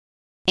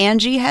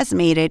Angie has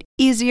made it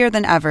easier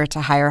than ever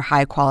to hire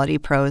high-quality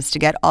pros to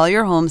get all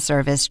your home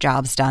service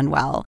jobs done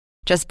well.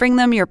 Just bring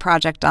them your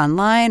project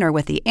online or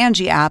with the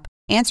Angie app,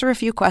 answer a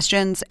few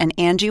questions, and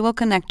Angie will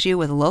connect you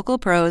with local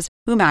pros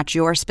who match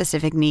your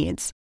specific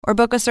needs. Or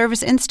book a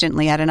service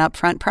instantly at an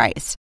upfront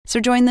price. So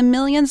join the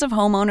millions of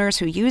homeowners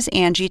who use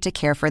Angie to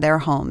care for their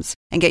homes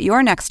and get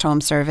your next home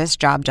service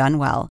job done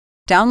well.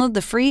 Download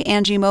the free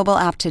Angie mobile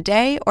app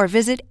today or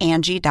visit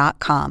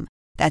Angie.com.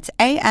 That's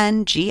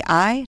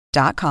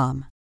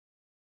ANGI.com.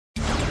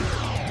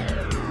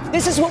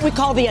 This is what we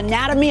call the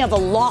anatomy of a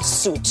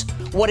lawsuit,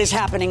 what is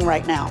happening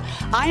right now.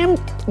 I am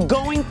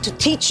going to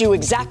teach you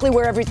exactly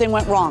where everything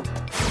went wrong.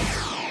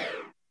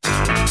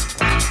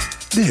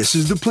 This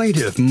is the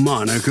plaintiff,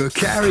 Monica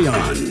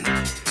Carrion.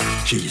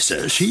 She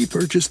says she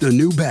purchased a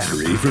new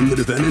battery from the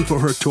defendant for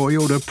her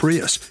Toyota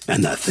Prius,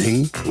 and the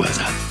thing was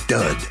a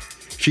dud.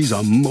 She's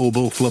a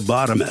mobile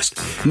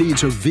phlebotomist,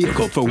 needs her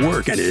vehicle for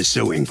work, and is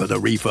suing for the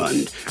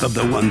refund of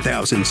the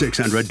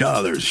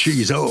 $1,600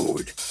 she's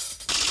owed.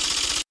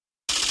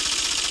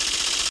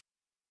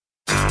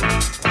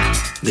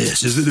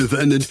 This is the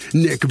defendant,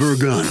 Nick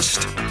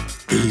Vergunst.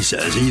 He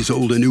says he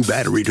sold a new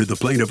battery to the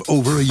plaintiff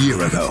over a year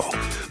ago.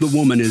 The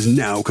woman is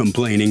now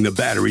complaining the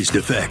battery's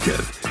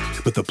defective,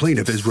 but the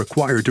plaintiff is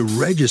required to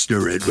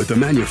register it with the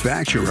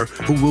manufacturer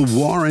who will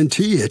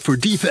warranty it for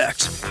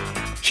defects.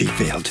 She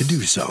failed to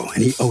do so,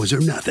 and he owes her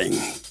nothing.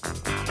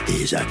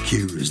 He's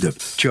accused of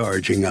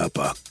charging up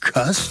a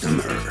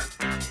customer.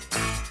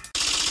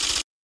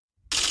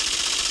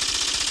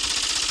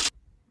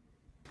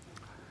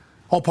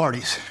 All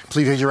parties,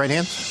 please raise your right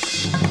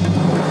hands.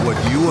 What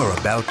you are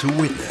about to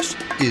witness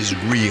is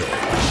real.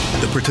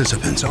 The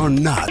participants are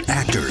not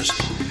actors.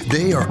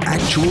 They are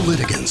actual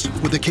litigants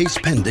with a case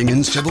pending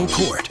in civil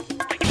court.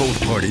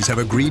 Both parties have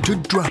agreed to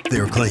drop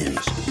their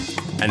claims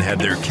and have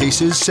their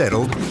cases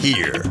settled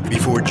here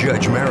before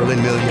Judge Marilyn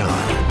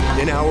Milian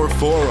in our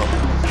forum,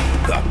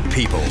 the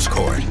People's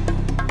Court.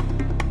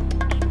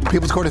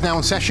 People's Court is now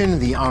in session.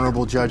 The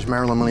Honorable Judge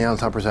Marilyn Milian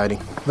is now presiding.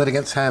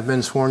 Litigants have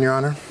been sworn, Your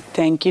Honor.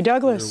 Thank you,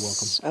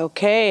 Douglas. You're welcome.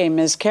 Okay,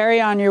 Ms.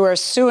 Carrion, you are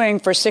suing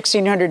for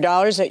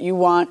 $1,600 that you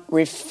want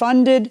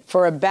refunded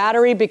for a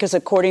battery because,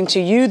 according to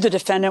you, the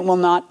defendant will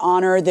not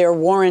honor their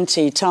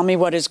warranty. Tell me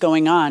what is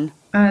going on.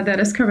 That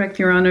is correct,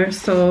 Your Honor.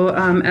 So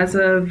as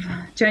of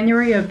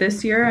January of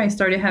this year, I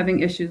started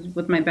having issues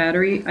with my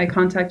battery. I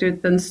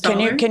contacted the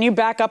installer. Can you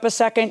back up a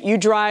second? You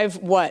drive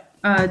what?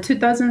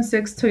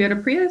 2006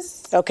 Toyota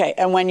Prius. Okay,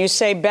 and when you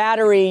say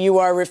battery, you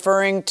are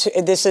referring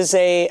to, this is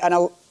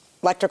an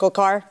electrical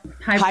car?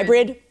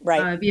 Hybrid?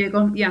 Right.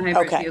 Vehicle. Yeah,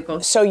 hybrid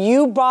vehicle. So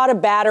you bought a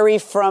battery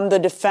from the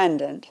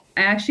defendant.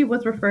 I actually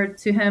was referred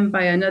to him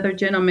by another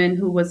gentleman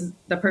who was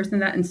the person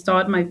that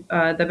installed my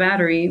the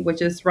battery,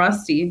 which is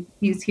Rusty.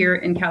 He's here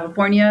in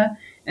California.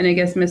 And I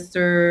guess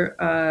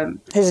Mr.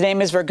 His name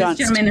is Vergunst.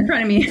 This gentleman in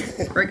front of me.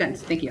 Vergunst,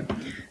 thank you.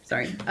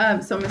 Sorry.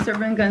 So Mr.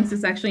 Vergunst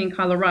is actually in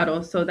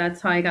Colorado, so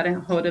that's how I got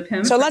a hold of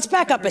him. So let's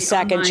back up a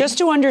second. Online. Just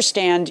to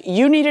understand,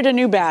 you needed a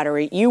new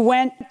battery. You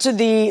went to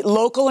the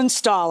local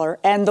installer,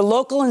 and the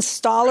local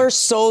installer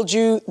sold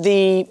you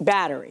the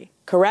battery,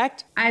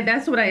 correct?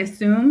 That's what I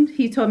assumed.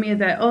 He told me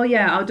that, oh,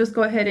 yeah, I'll just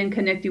go ahead and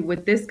connect you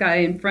with this guy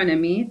in front of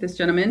me, this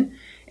gentleman,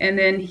 and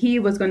then he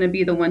was going to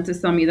be the one to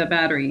sell me the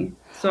battery.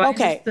 So I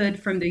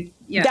understood from the...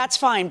 Yeah. That's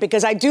fine,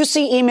 because I do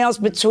see emails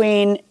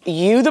between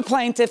you, the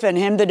plaintiff, and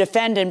him, the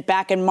defendant,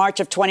 back in March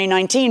of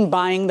 2019,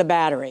 buying the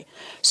battery.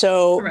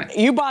 So Correct.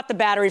 You bought the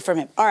battery from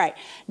him. All right.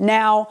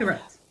 Now,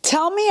 Correct.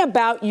 Tell me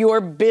about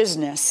your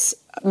business,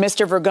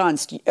 Mr.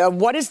 Vergunst.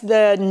 What is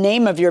the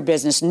name of your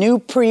business? New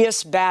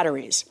Prius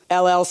Batteries,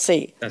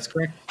 LLC. That's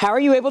correct. How are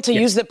you able to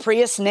use the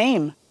Prius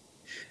name?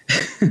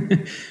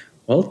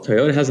 Well,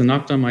 Toyota hasn't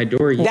knocked on my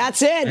door yet.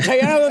 That's it.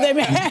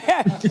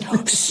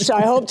 Toyota.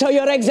 I hope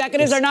Toyota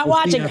executives are not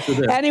watching.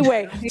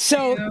 Anyway,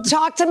 so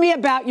talk to me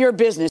about your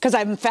business, because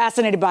I'm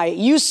fascinated by it.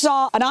 You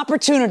saw an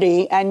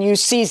opportunity and you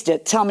seized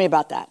it. Tell me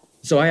about that.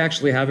 So I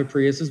actually have a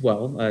Prius as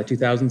well, a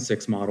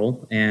 2006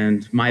 model,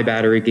 and my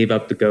battery gave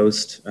up the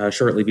ghost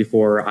shortly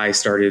before I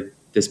started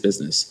this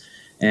business.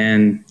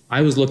 And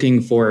I was looking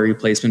for a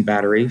replacement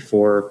battery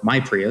for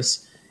my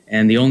Prius.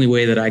 And the only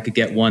way that I could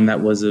get one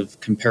that was of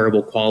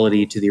comparable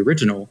quality to the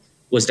original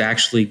was to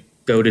actually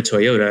go to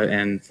Toyota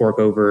and fork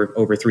over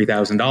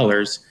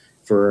 $3,000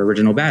 for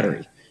original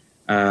battery.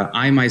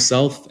 I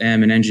myself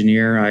am an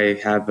engineer. I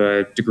have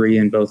a degree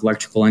in both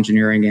electrical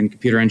engineering and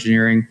computer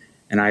engineering,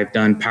 and I've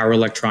done power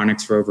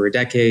electronics for over a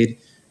decade.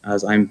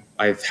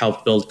 I've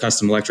helped build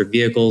custom electric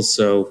vehicles,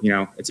 so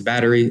it's a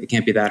battery. It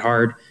can't be that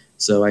hard.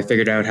 So I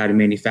figured out how to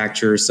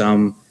manufacture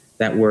some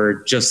that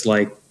were just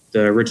like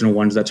the original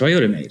ones that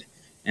Toyota made.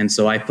 And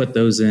so I put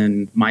those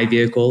in my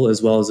vehicle,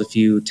 as well as a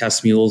few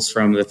test mules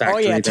from the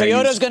factory. Oh, yeah.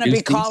 Toyota's going to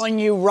be calling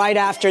you right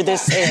after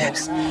this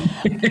airs.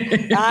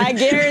 I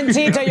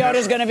guarantee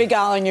Toyota's going to be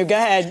calling you. Go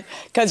ahead.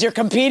 Because you're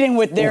competing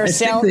with their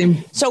sale.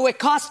 So it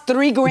costs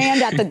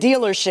 $3,000 at the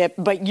dealership,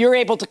 but you're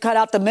able to cut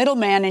out the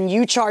middleman and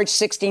you charge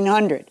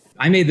 $1,600.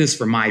 I made this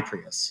for my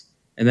Prius.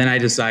 And then I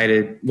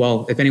decided,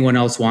 well, if anyone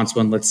else wants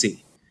one, let's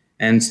see.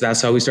 And so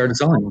that's how we started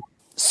selling them.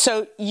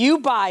 So you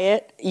buy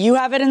it, you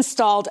have it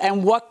installed,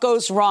 and what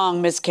goes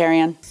wrong, Ms.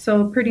 Carrion?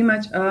 So pretty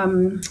much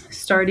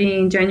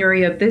starting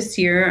January of this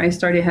year, I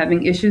started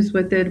having issues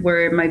with it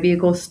where my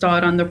vehicle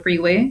stalled on the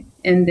freeway.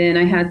 And then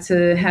I had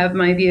to have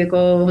my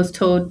vehicle was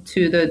towed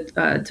to the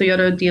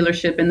Toyota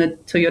dealership, and the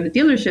Toyota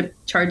dealership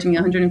charged me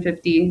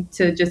 $150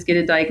 to just get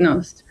it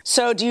diagnosed.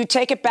 So do you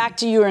take it back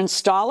to your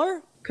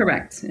installer?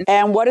 Correct.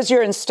 And what does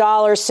your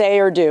installer say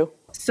or do?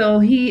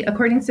 So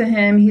according to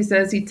him, he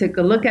says he took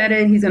a look at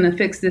it. He's going to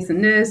fix this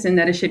and this, and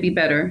that it should be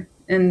better.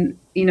 And,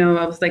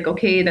 I was like,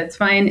 okay, that's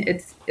fine.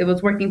 It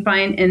was working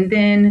fine. And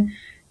then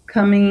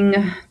coming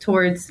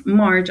towards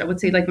March, I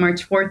would say like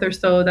March 4th or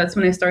so, that's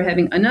when I started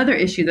having another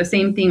issue. The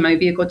same thing, my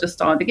vehicle just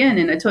stalled again.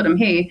 And I told him,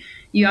 hey,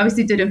 you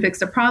obviously didn't fix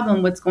the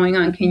problem. What's going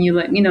on? Can you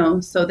let me know?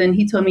 So then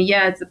he told me,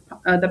 yeah, it's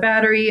the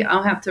battery.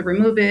 I'll have to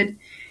remove it.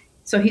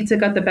 So he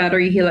took out the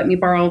battery. He let me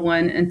borrow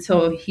one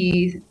until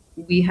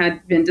we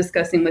had been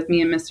discussing with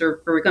me and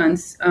Mr.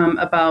 Vergunst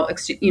about,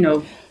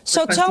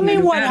 So tell me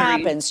what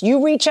happens.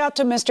 You reach out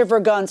to Mr.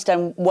 Vergunst,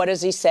 and what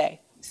does he say?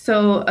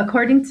 So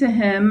according to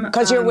him...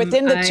 Because you're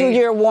within the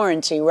 2-year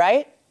warranty,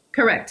 right?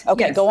 Correct.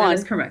 Okay, yes, go on. That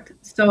is correct.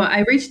 So I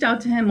reached out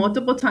to him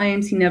multiple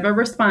times. He never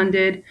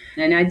responded.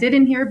 And I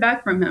didn't hear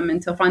back from him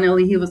until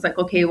finally he was like,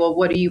 okay, well,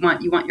 what do you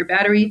want? You want your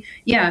battery?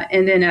 Yeah.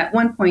 And then at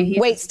one point he...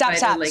 Wait, stop.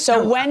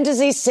 So when does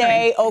he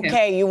say,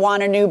 okay, you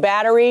want a new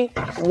battery?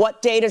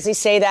 What day does he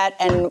say that?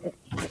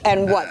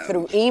 And what?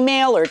 Through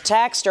email or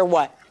text or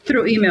what?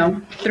 Through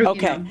email.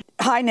 Okay.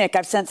 Hi, Nick.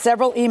 I've sent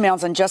several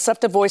emails and just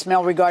left a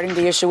voicemail regarding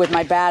the issue with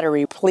my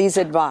battery. Please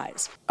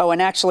advise. Oh,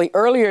 and actually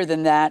earlier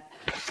than that,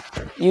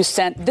 you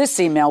sent this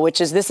email,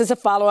 this is a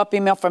follow-up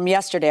email from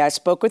yesterday. I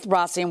spoke with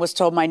Rossi and was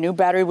told my new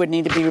battery would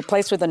need to be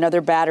replaced with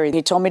another battery.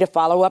 He told me to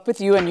follow up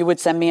with you and you would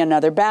send me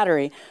another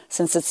battery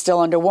since it's still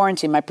under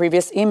warranty. My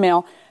previous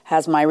email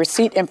has my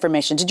receipt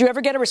information. Did you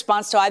ever get a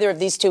response to either of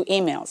these two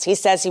emails? He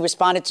says he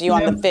responded to you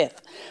on the 5th.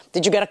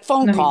 Did you get a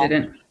phone call? No,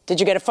 he didn't. Did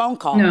you get a phone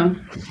call? No.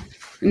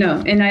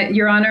 And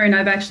Your Honor, and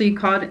I've actually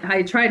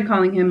I tried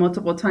calling him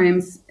multiple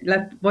times,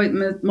 left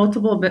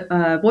multiple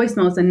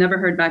voicemails and never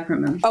heard back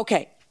from him.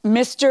 Okay.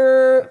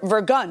 Mr.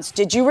 Vergunst,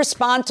 did you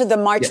respond to the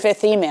March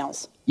 5th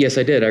emails? Yes,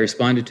 I did. I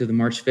responded to the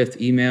March 5th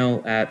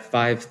email at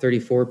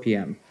 5:34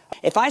 p.m.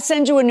 If I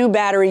send you a new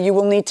battery, you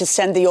will need to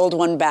send the old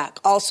one back.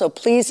 Also,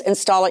 please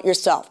install it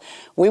yourself.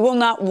 We will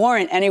not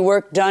warrant any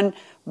work done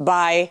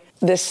by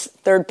this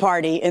third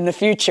party in the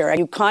future.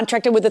 You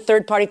contracted with a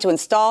third party to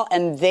install,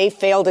 and they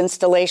failed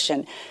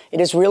installation. It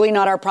is really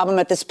not our problem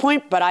at this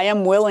point, but I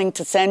am willing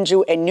to send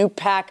you a new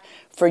pack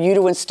for you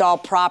to install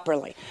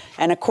properly.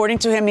 And according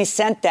to him, he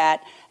sent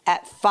that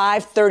at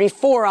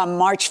 5:34 on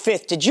March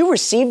 5th. Did you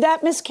receive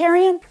that, Ms.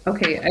 Carrion?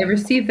 Okay, I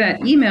received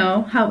that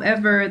email.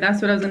 However,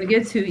 that's what I was going to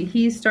get to.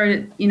 He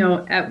started,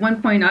 at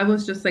one point I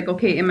was just like,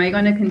 okay, am I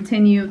going to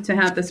continue to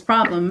have this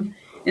problem?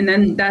 And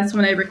then that's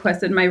when I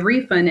requested my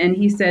refund. And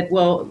he said,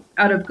 well,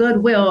 out of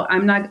goodwill,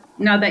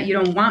 now that you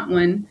don't want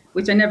one,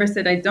 which I never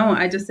said I don't.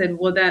 I just said,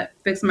 will that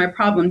fix my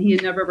problem? He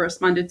had never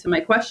responded to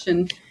my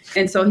question.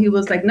 And so he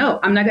was like, no,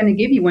 I'm not going to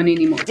give you one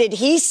anymore. Did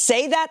he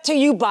say that to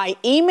you by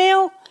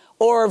email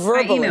or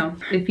verbally? By email.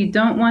 If you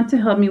don't want to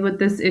help me with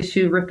this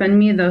issue, refund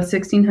me the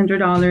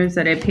 $1,600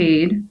 that I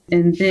paid.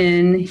 And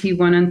then he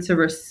went on to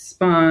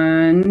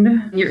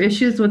respond. Your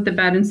issues with the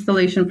bad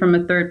installation from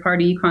a third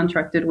party you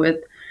contracted with.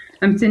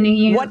 I'm sending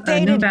you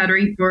a new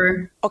battery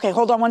for Okay,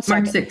 hold on one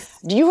second. March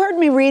 6th. You heard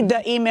me read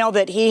the email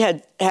that he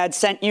had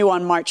sent you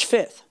on March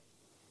 5th,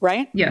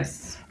 right?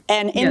 Yes.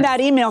 And in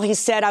that email, he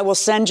said, I will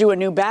send you a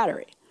new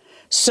battery.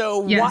 So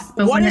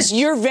what is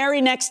your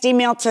very next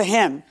email to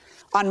him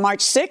on March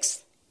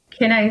 6th?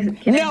 Can I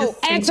No,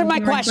 answer my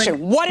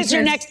question. What is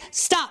your next?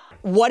 Stop.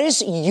 What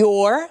is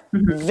your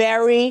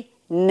very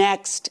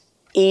next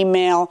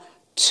email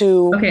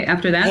to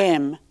after that?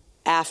 him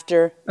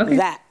after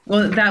that?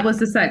 Well, that was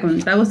the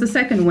second. That was the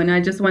second one. I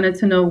just wanted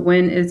to know,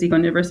 when is he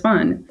going to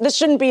respond? This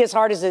shouldn't be as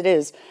hard as it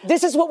is.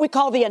 This is what we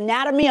call the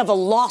anatomy of a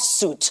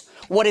lawsuit,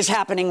 what is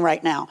happening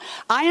right now.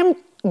 I am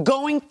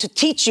going to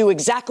teach you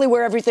exactly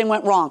where everything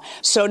went wrong.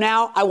 So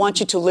now I want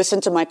you to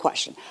listen to my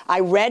question. I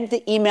read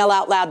the email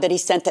out loud that he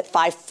sent at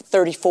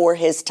 5:34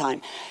 his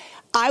time.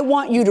 I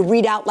want you to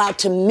read out loud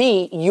to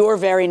me your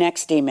very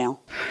next email.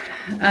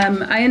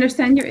 I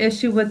understand your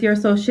issue with your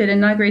associate,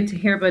 and not great to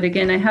hear, but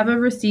again, I have a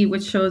receipt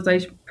which shows I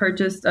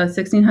purchased a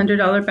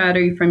 $1,600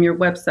 battery from your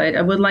website.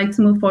 I would like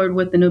to move forward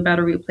with the new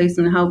battery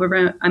replacement.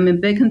 However, I'm a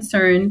bit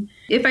concerned.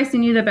 If I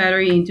send you the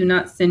battery and you do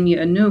not send me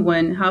a new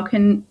one, how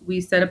can we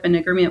set up an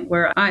agreement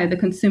where I, the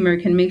consumer,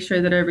 can make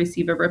sure that I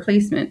receive a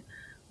replacement?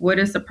 What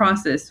is the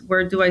process?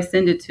 Where do I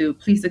send it to?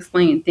 Please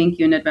explain. Thank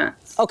you in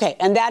advance. Okay,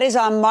 and that is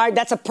on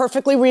that's a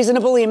perfectly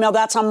reasonable email.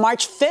 That's on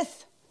March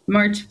 5th?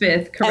 March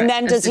 5th, correct. And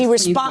then does he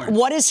respond?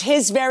 What is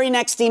his very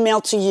next email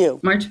to you?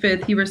 March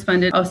 5th, he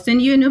responded, I'll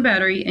send you a new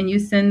battery and you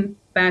send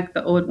back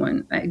the old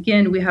one.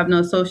 Again, we have no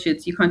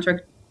associates. You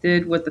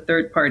contracted with a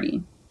third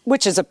party.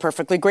 Which is a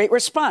perfectly great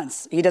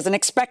response. He doesn't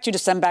expect you to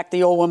send back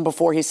the old one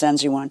before he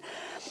sends you one.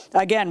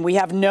 Again, we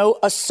have no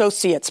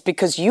associates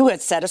because you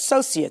had said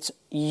associates.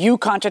 You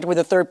contracted with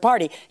a third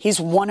party. He's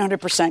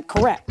 100%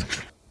 correct.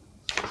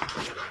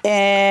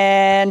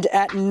 And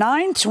at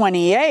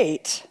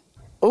 9:28,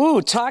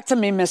 talk to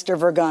me, Mr.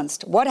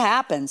 Vergunst. What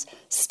happens?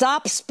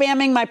 Stop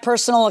spamming my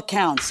personal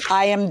accounts.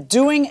 I am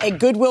doing a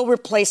goodwill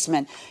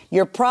replacement.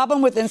 Your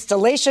problem with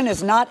installation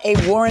is not a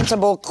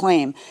warrantable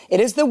claim. It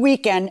is the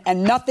weekend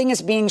and nothing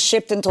is being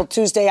shipped until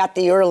Tuesday at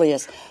the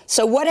earliest.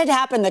 So what had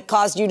happened that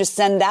caused you to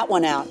send that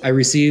one out? I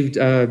received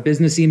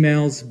business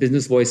emails,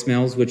 business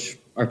voicemails, which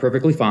are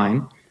perfectly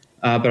fine.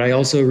 But I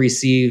also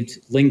received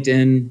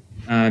LinkedIn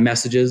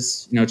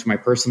messages, to my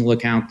personal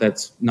account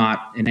that's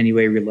not in any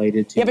way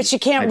related to. Yeah, but she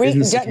can't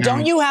read.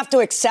 Don't you have to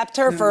accept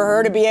her for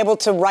her to be able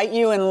to write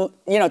you and,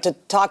 to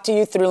talk to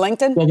you through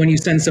LinkedIn? Well, when you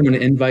send someone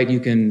an invite, you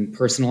can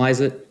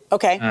personalize it.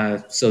 Okay.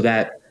 So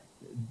that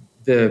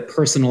the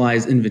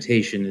personalized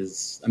invitation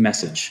is a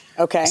message.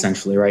 Okay.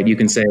 Essentially, right? You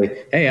can say,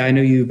 hey, I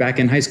know you back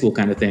in high school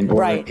kind of thing. Or,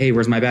 right. Hey,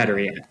 where's my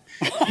battery at?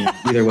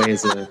 Either way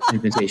is an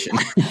invitation.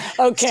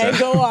 Okay,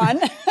 go on.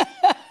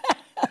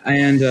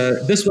 And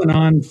this went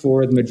on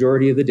for the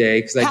majority of the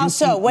day. How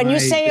so? When you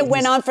say it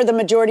went on for the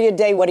majority of the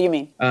day, what do you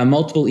mean?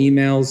 Multiple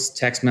emails,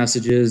 text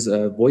messages,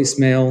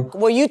 voicemail.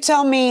 Well, you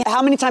tell me,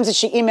 how many times did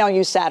she email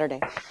you Saturday?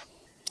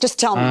 Just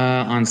tell me.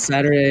 On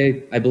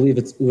Saturday, I believe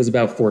it was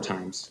about 4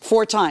 times.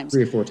 4 times?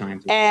 3 or 4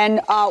 times. And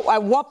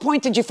at what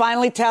point did you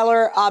finally tell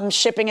her I'm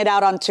shipping it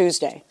out on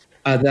Tuesday?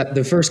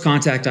 The first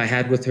contact I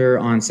had with her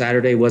on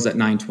Saturday was at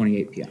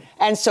 9:28 p.m.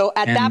 And so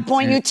at that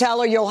point, you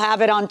tell her you'll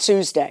have it on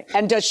Tuesday.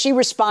 And does she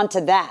respond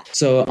to that?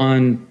 So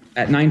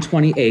at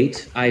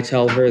 9:28, I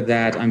tell her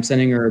that I'm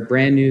sending her a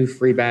brand new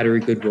free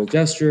battery goodwill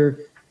gesture.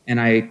 And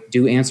I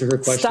do answer her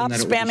question. Stop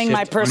spamming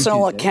my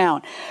personal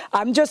account.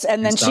 And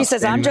then she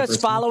says, I'm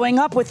just following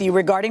up with you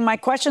regarding my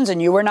questions,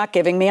 and you were not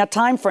giving me a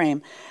time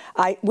frame,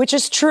 which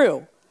is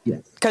true.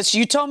 Yes. Because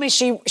you told me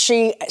she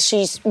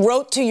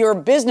wrote to your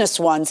business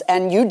ones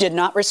and you did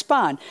not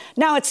respond.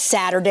 Now it's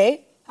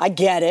Saturday. I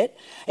get it.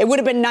 It would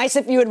have been nice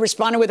if you had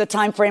responded with a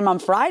time frame on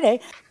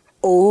Friday.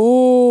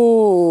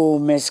 Ooh,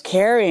 Miss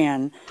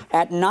Carrion,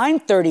 at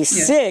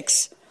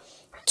 9:36,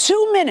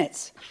 2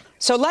 minutes.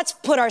 So let's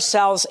put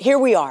ourselves, here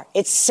we are.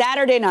 It's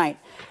Saturday night.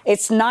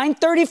 It's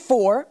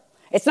 9:34.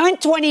 It's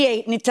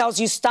 9:28, and he tells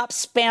you, stop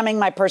spamming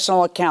my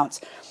personal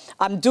accounts.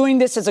 I'm doing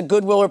this as a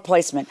goodwill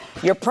replacement.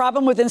 Your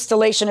problem with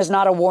installation is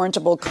not a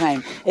warrantable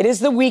claim. It is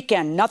the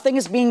weekend. Nothing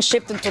is being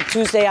shipped until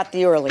Tuesday at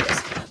the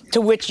earliest. To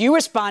which you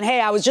respond,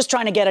 hey, I was just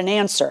trying to get an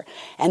answer.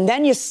 And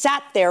then you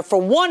sat there for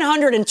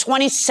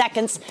 120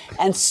 seconds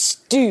and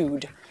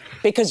stewed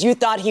because you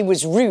thought he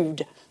was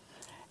rude.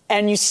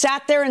 And you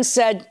sat there and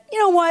said, you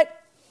know what?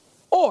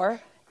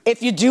 Or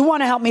if you do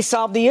want to help me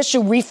solve the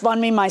issue,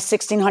 refund me my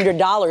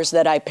 $1,600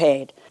 that I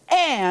paid.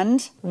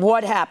 And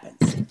what happens?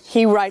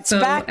 He writes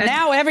back.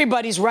 Now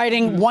everybody's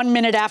writing 1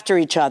 minute after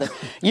each other.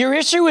 Your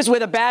issue is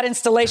with a bad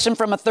installation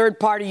from a third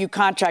party you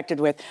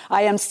contracted with.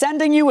 I am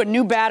sending you a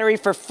new battery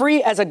for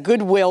free as a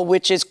goodwill,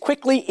 which is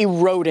quickly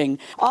eroding.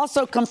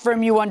 Also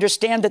confirm you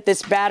understand that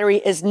this battery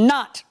is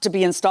not to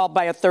be installed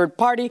by a third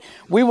party.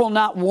 We will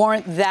not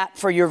warrant that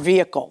for your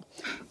vehicle.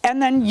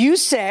 And then you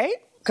say,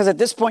 because at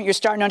this point you're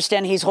starting to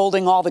understand he's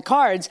holding all the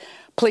cards,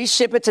 please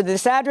ship it to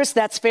this address.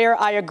 That's fair.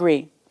 I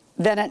agree.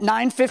 Then at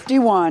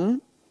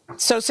 9:51,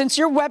 so since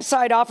your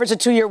website offers a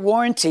 2-year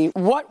warranty,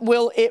 what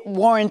will it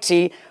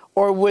warranty?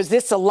 Or was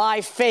this a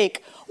live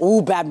fake?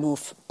 Ooh, bad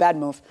move.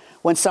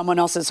 When someone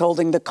else is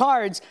holding the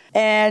cards.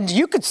 And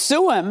you could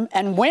sue him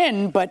and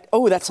win, but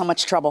that's so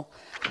much trouble.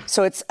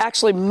 So it's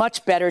actually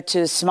much better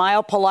to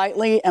smile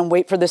politely and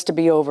wait for this to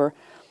be over.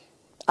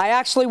 I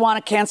actually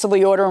want to cancel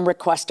the order and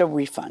request a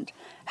refund.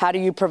 How do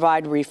you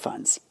provide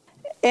refunds?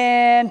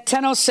 And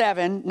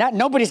 10:07,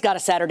 nobody's got a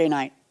Saturday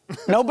night.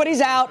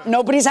 Nobody's out.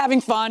 Nobody's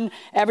having fun.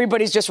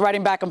 Everybody's just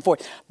writing back and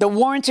forth. The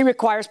warranty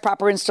requires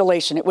proper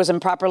installation. It was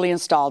improperly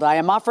installed. I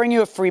am offering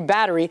you a free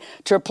battery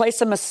to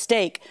replace a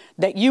mistake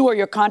that you or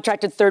your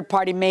contracted third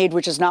party made,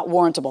 which is not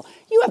warrantable.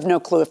 You have no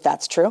clue if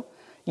that's true.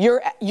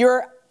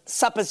 Your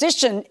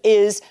supposition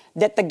is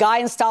that the guy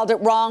installed it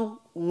wrong.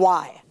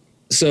 Why?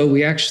 So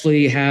we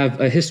actually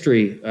have a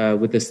history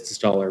with this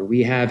installer.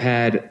 We have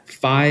had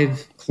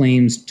 5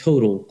 claims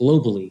total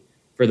globally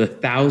for the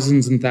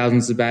thousands and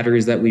thousands of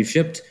batteries that we've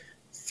shipped.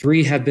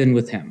 3 have been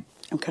with him.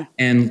 Okay.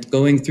 And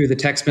going through the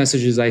text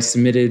messages I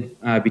submitted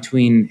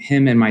between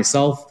him and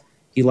myself,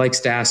 he likes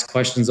to ask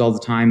questions all the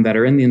time that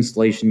are in the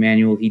installation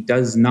manual. He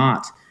does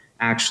not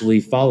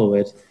actually follow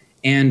it.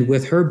 And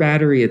with her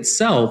battery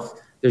itself,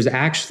 there's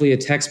actually a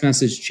text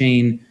message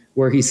chain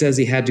where he says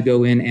he had to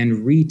go in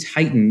and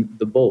retighten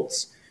the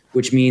bolts,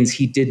 which means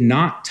he did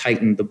not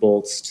tighten the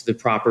bolts to the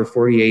proper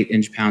 48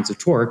 inch-pounds of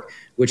torque,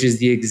 which is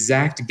the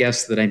exact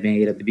guess that I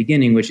made at the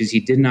beginning, which is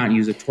he did not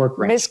use a torque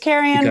wrench. Ms.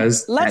 Carrion,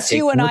 let's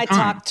you and I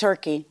talk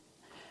turkey.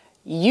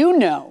 You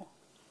know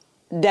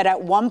that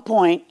at one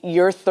point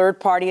your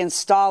third-party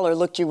installer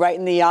looked you right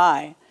in the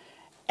eye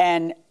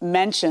and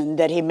mentioned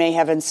that he may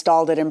have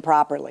installed it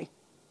improperly.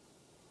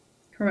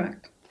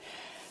 Correct.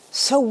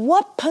 So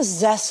what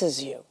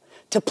possesses you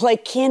to play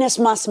Quienes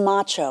Mas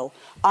Macho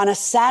on a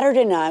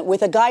Saturday night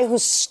with a guy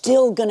who's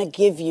still going to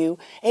give you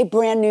a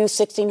brand new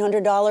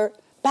 $1,600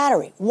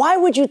 battery? Why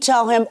would you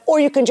tell him, or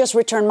you can just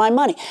return my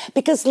money?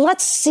 Because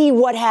let's see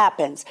what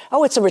happens.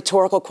 Oh, it's a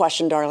rhetorical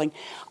question, darling.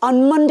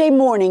 On Monday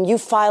morning, you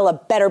file a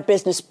Better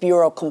Business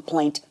Bureau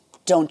complaint,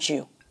 don't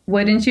you?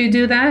 Wouldn't you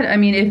do that? I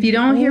mean, if you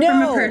don't hear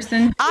from a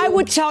person. I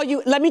would tell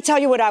you, let me tell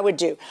you what I would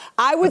do.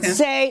 I would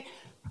say,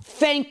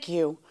 thank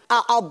you.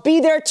 I'll be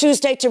there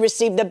Tuesday to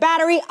receive the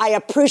battery. I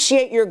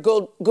appreciate your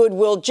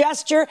goodwill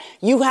gesture.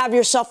 You have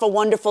yourself a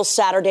wonderful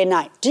Saturday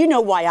night. Do you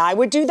know why I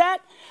would do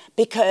that?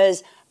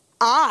 Because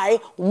I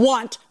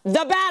want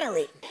the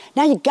battery.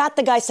 Now you got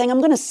the guy saying, I'm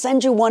going to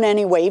send you one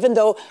anyway, even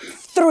though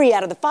 3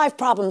 out of the 5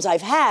 problems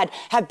I've had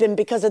have been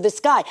because of this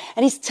guy.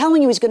 And he's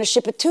telling you he's going to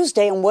ship it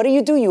Tuesday. And what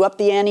do? You up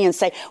the ante and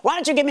say, why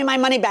don't you give me my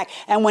money back?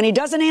 And when he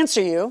doesn't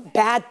answer you,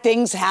 bad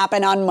things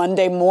happen on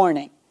Monday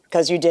morning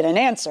because you didn't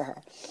answer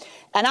her.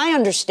 And I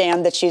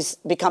understand that she's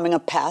becoming a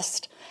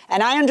pest.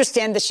 And I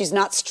understand that she's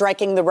not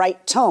striking the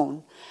right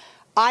tone.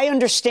 I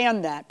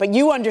understand that. But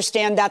you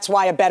understand that's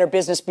why a Better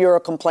Business Bureau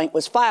complaint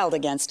was filed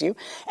against you.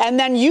 And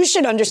then you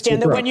should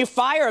understand that when you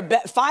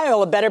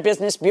file a Better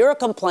Business Bureau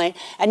complaint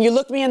and you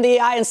look me in the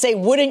eye and say,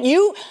 wouldn't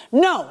you?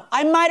 No,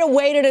 I might have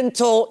waited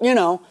until,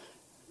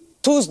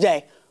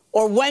 Tuesday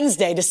or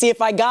Wednesday to see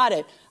if I got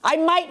it. I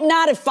might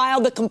not have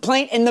filed the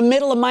complaint in the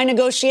middle of my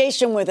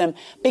negotiation with him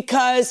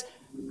because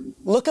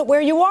look at where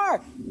you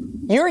are.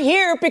 You're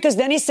here because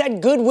then he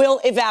said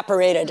goodwill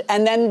evaporated.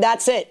 And then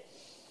that's it.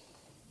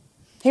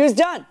 He was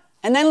done.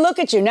 And then look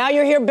at you. Now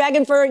you're here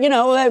begging for,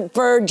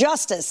 for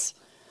justice.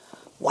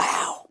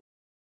 Wow.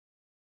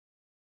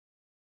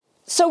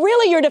 So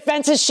really your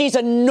defense is she's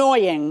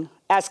annoying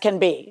as can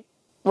be,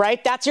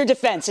 right? That's your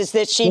defense, is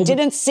that she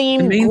didn't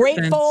seem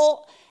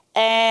grateful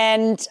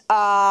and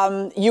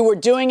you were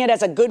doing it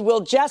as a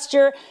goodwill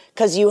gesture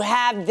because you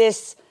have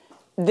this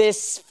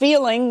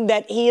feeling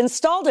that he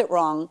installed it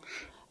wrong.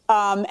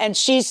 And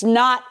she's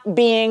not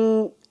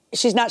striking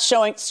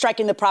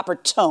the proper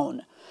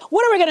tone.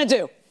 What are we going to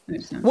do?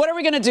 What are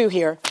we going to do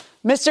here?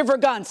 Mr.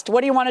 Vergunst,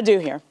 what do you want to do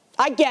here?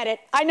 I get it.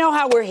 I know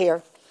how we're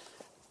here.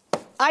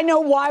 I know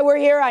why we're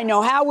here. I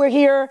know how we're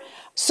here.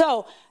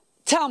 So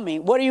tell me,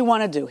 what do you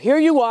want to do? Here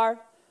you are.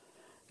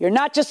 You're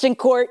not just in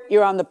court.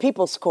 You're on the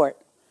People's Court.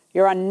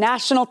 You're on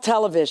national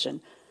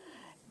television.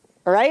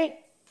 All right?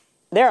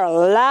 There are a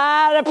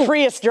lot of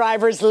Prius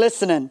drivers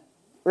listening,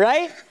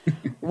 right?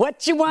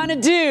 What you want to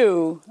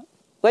do?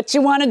 What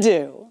you want to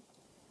do?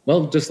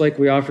 Well, just like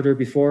we offered her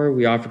before,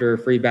 we offered her a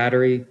free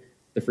battery.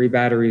 The free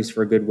battery is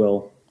for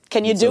goodwill.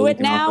 Can you do it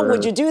now?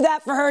 Would you do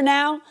that for her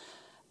now?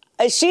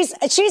 She's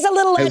a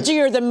little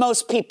edgier than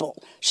most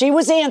people. She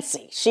was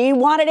antsy. She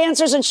wanted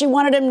answers and she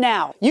wanted them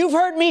now. You've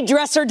heard me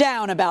dress her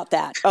down about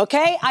that,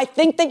 okay? I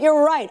think that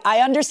you're right. I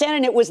understand,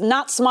 and it was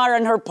not smart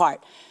on her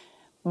part.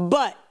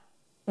 But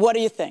what do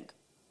you think?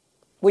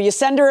 Will you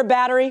send her a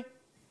battery?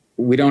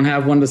 We don't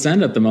have one to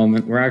send at the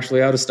moment. We're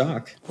actually out of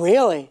stock.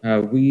 Really?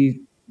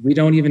 We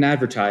don't even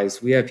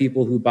advertise. We have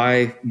people who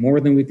buy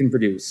more than we can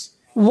produce.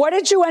 What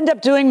did you end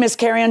up doing, Ms.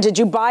 Carrion? Did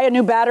you buy a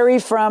new battery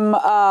from...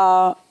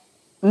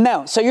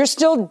 No. So you're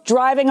still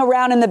driving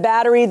around in the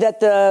battery that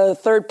the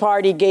third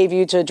party gave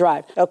you to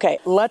drive. Okay.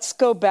 Let's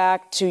go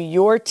back to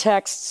your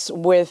texts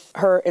with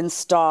her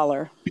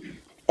installer.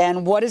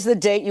 And what is the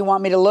date you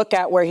want me to look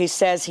at where he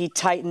says he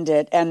tightened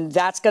it? And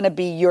that's going to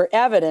be your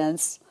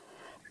evidence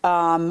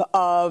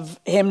of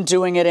him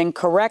doing it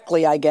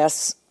incorrectly, I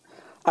guess.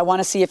 I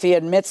want to see if he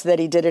admits that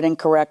he did it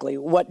incorrectly.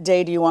 What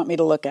day do you want me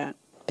to look at?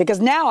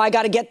 Because now I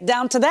got to get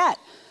down to that.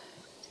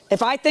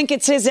 If I think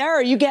it's his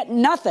error, you get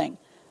nothing.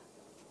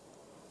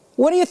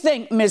 What do you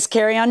think, Ms.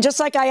 Carrion? Just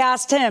like I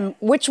asked him,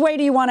 which way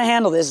do you want to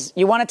handle this?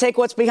 You want to take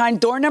what's behind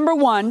door number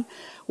 1,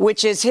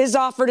 which is his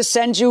offer to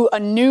send you a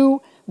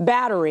new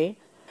battery,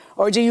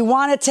 or do you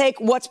want to take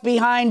what's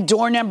behind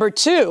door number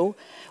 2,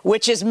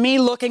 which is me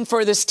looking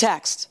for this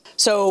text?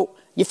 So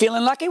you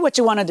feeling lucky? What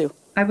you want to do?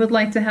 I would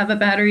like to have a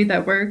battery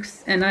that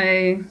works, and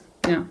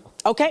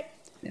Okay.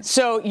 Yeah.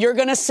 So you're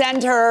going to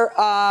send her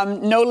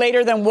no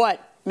later than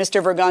what,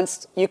 Mr.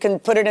 Vergunst? You can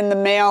put it in the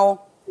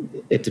mail.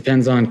 It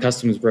depends on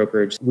customs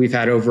brokerage. We've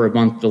had over a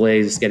month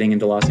delays getting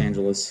into Los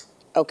Angeles.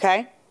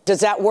 Okay. Does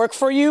that work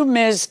for you,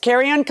 Ms.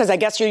 Carrion? Because I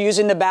guess you're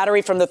using the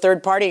battery from the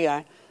third party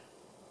guy.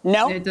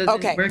 No? It doesn't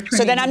okay. work for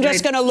so me. then I'm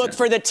just going to look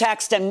for the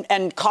text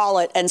and call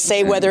it and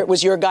say whether it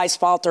was your guy's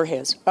fault or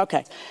his.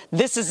 Okay.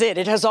 This is it.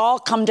 It has all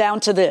come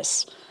down to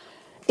this.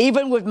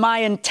 Even with my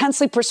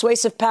intensely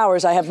persuasive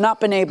powers, I have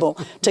not been able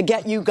to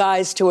get you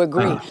guys to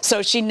agree.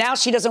 So she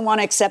doesn't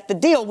want to accept the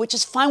deal, which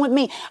is fine with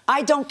me.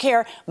 I don't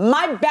care.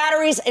 My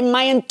batteries in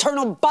my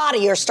internal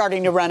body are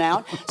starting to run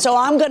out. So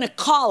I'm going to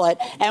call it,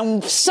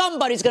 and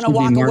somebody's going to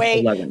walk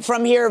away 11th.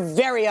 From here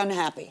very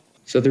unhappy.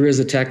 So there is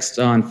a text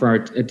for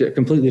a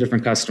completely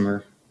different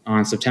customer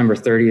on September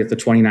 30th of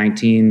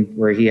 2019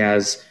 where he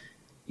has,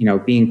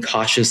 being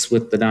cautious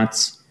with the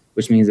nuts,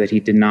 which means that he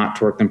did not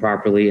torque them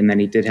properly. And then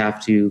he did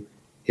have to,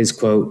 his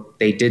quote,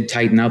 they did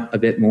tighten up a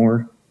bit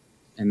more.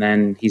 And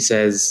then he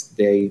says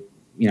they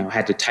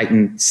had to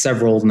tighten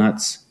several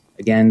nuts.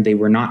 Again, they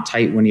were not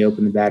tight when he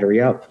opened the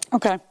battery up.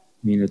 Okay.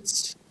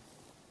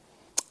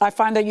 I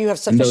find that you have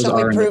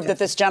sufficiently proved that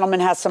this gentleman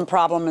has some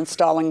problem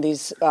installing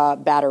these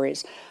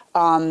batteries.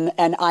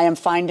 And I am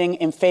finding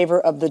in favor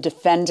of the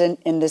defendant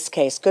in this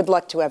case. Good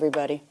luck to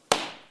everybody.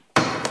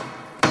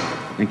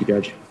 Thank you,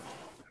 Judge.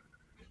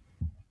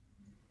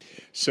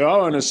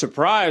 So, in a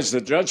surprise,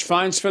 the judge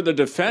finds for the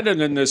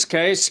defendant in this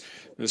case.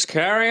 Ms.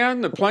 Carrion,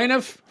 the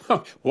plaintiff,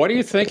 what are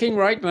you thinking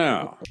right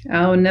now?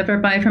 I'll never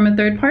buy from a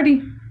third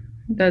party.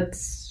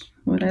 That's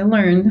what I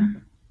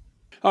learned.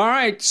 All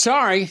right,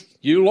 sorry,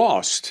 you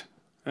lost.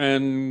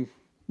 And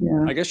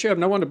I guess you have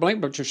no one to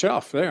blame but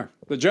yourself there.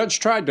 The judge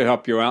tried to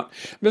help you out.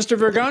 Mr.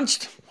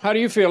 Vergunst, how do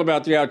you feel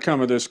about the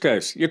outcome of this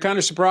case? You kind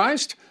of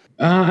surprised?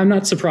 I'm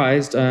not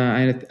surprised.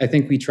 I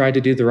think we tried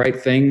to do the right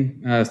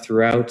thing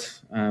throughout.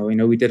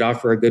 We did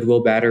offer a goodwill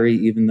battery,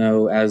 even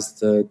though, as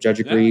the judge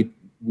agreed,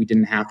 we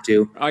didn't have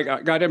to. I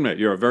got to admit,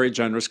 you're a very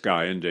generous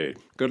guy indeed.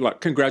 Good luck.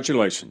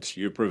 Congratulations.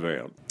 You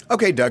prevailed.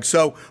 Okay, Doug.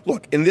 So,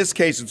 look, in this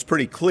case, it's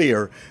pretty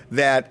clear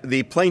that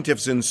the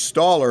plaintiff's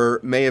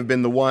installer may have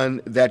been the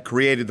one that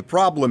created the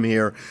problem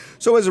here.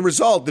 So, as a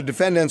result, the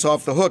defendant's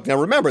off the hook. Now,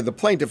 remember, the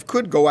plaintiff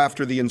could go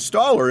after the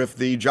installer if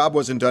the job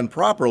wasn't done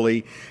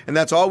properly, and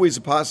that's always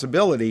a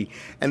possibility.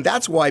 And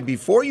that's why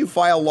before you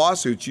file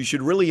lawsuits, you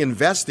should really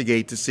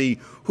investigate to see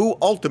who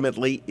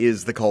ultimately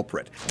is the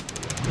culprit.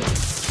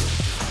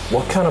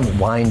 What kind of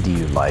wine do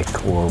you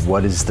like, or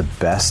what is the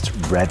best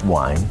red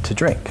wine to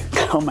drink?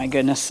 Oh, my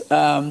goodness.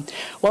 Well,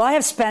 I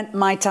have spent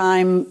my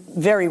time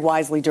very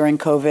wisely during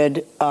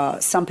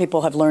COVID. Some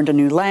people have learned a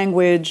new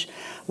language.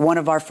 One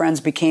of our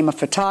friends became a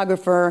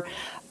photographer.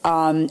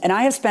 And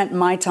I have spent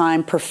my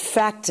time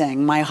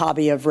perfecting my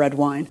hobby of red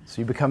wine.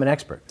 So you become an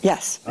expert?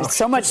 Yes. Oh,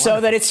 so much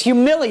so that it's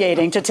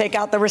humiliating to take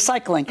out the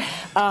recycling.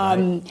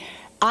 Right.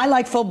 I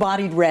like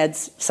full-bodied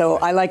reds, so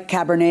I like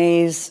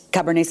Cabernets,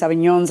 Cabernet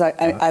Sauvignons.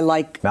 I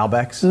like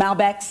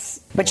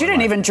Malbecs. But you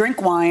didn't even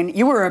drink wine.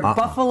 You were a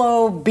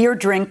Buffalo beer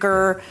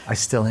drinker. I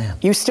still am.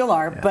 You still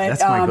are, but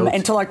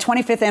until our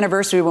 25th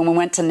anniversary when we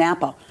went to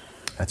Napa.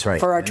 That's right.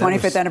 For our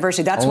 25th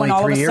anniversary. That's when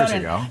all of a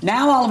sudden,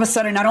 all of a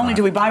sudden, not only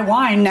do we buy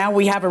wine, now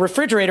we have a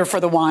refrigerator for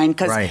the wine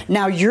because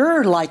now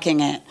you're liking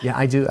it. Yeah,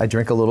 I do. I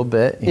drink a little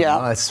bit. You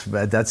know,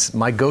 that's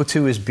my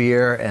go-to is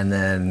beer, and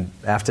then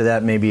after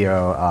that, maybe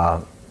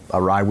a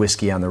rye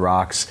whiskey on the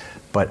rocks,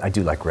 but I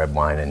do like red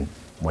wine, and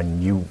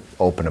when you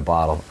open a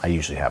bottle, I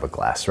usually have a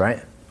glass,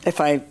 right?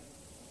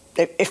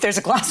 If there's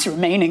a glass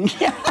remaining,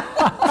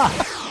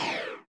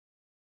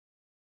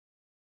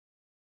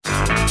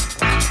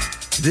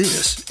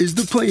 This is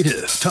the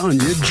plaintiff,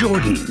 Tanya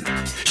Jordan.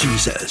 She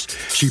says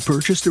she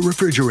purchased a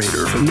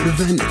refrigerator from the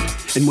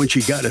defendant, and when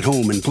she got it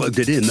home and plugged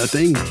it in, the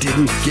thing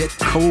didn't get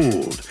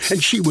cold,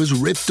 and she was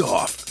ripped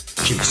off.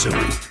 She's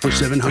suing for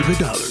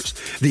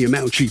 $700, the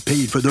amount she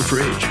paid for the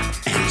fridge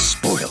and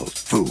spoiled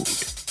food.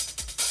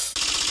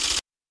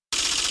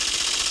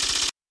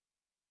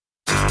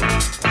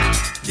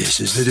 This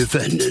is the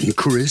defendant,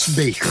 Chris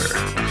Baker.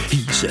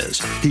 He says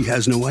he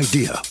has no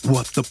idea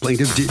what the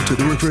plaintiff did to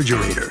the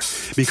refrigerator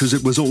because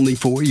it was only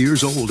 4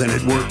 years old and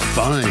it worked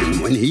fine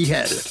when he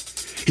had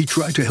it. He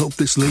tried to help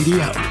this lady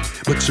out,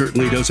 but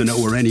certainly doesn't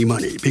owe her any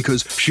money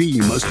because she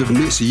must have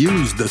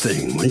misused the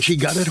thing when she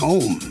got it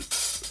home.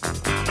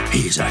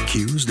 He's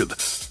accused of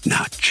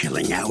not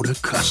chilling out a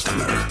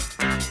customer.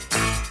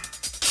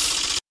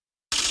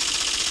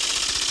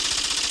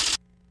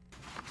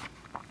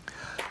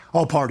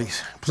 All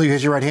parties, please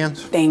raise your right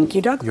hands. Thank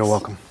you, Douglas. You're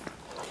welcome.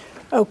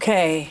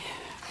 Okay,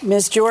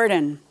 Ms.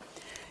 Jordan,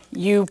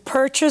 you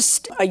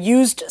purchased a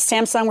used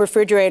Samsung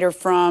refrigerator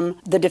from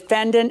the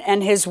defendant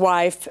and his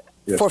wife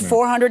for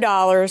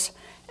 $400,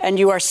 and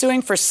you are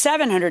suing for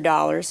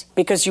 $700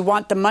 because you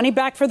want the money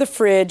back for the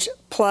fridge,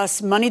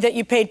 plus money that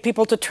you paid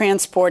people to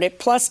transport it,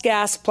 plus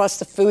gas, plus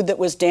the food that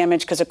was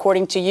damaged, because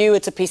according to you,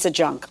 it's a piece of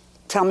junk.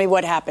 Tell me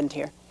what happened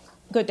here.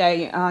 Good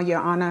day,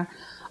 Your Honor.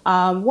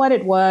 What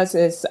it was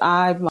is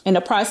I'm in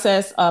the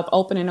process of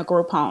opening a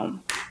group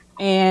home,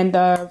 and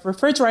the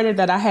refrigerator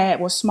that I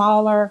had was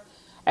smaller,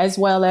 as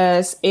well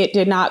as it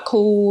did not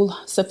cool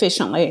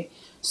sufficiently.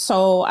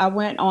 So I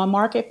went on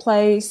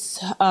Marketplace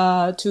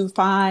to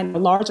find a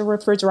larger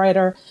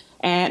refrigerator,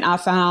 and I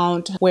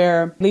found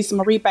where Lisa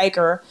Marie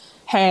Baker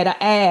had an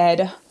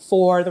ad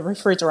for the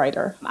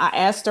refrigerator. I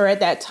asked her at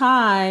that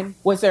time,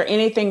 was there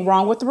anything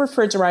wrong with the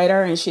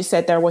refrigerator? And she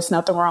said there was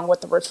nothing wrong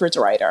with the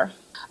refrigerator.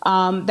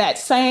 That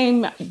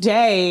same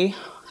day,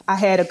 I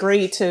had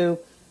agreed to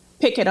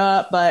pick it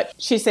up, but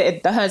she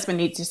said the husband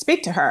needed to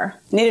speak to her.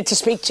 Needed to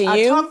speak to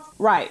you?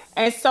 Right.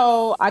 And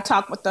so I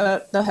talked with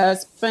the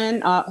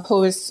husband,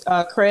 who is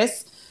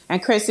Chris,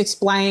 and Chris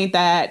explained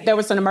that there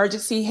was an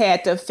emergency, he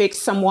had to fix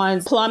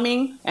someone's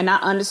plumbing, and I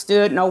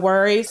understood, no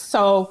worries.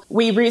 So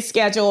we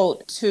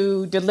rescheduled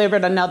to deliver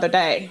it another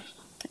day,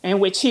 in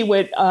which he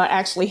would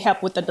actually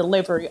help with the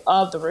delivery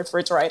of the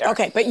refrigerator.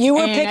 Okay, but you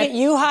were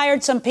you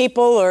hired some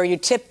people or you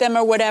tipped them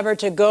or whatever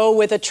to go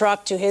with a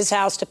truck to his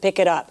house to pick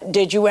it up.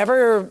 Did you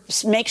ever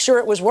make sure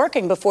it was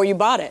working before you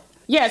bought it?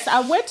 Yes,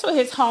 I went to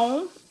his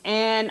home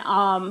and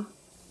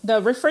the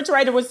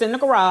refrigerator was in the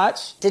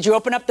garage. Did you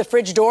open up the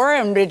fridge door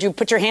and did you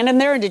put your hand in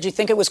there and did you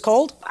think it was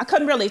cold? I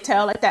couldn't really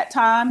tell at that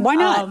time. Why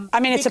not? I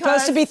mean, it's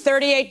supposed to be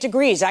 38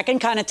 degrees. I can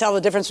kind of tell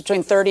the difference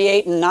between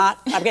 38 and not.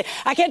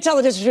 I can't tell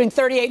the difference between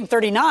 38 and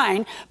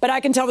 39, but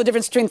I can tell the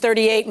difference between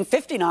 38 and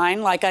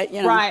 59.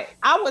 Right.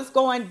 I was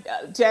going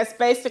just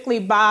basically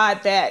by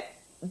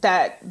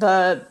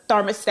the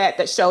thermostat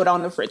that showed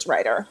on the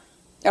refrigerator.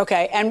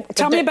 Okay, and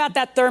tell me about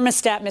that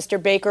thermostat,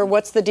 Mr. Baker.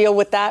 What's the deal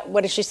with that?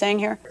 What is she saying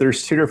here?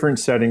 There's 2 different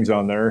settings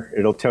on there.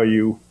 It'll tell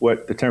you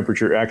what the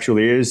temperature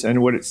actually is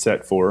and what it's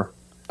set for.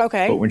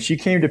 Okay. But when she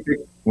came to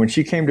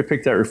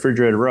pick that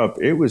refrigerator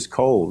up, it was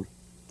cold.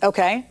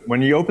 Okay.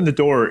 When you open the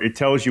door, it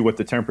tells you what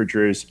the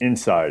temperature is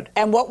inside.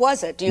 And what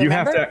was it? Do you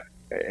remember?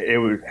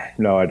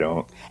 No, I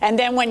don't. And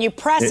then when you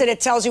press it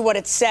tells you what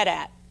it's set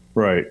at.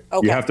 Right.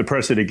 Okay. You have to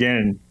press it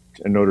again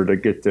in order to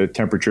get the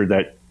temperature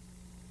that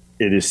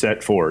it is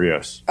set for,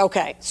 yes.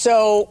 Okay.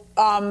 So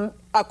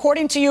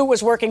according to you, it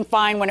was working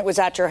fine when it was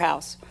at your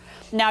house.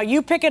 Now,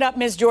 you pick it up,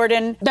 Ms.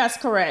 Jordan. That's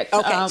correct.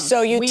 Okay.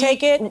 So you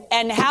take it,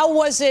 and how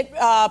was it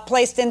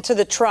placed into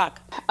the truck?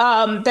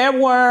 There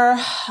were,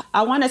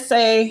 I want to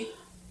say,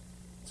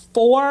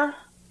 4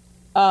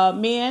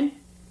 men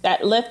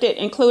that lifted,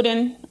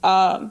 including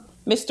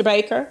Mr.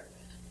 Baker,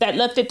 that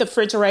lifted the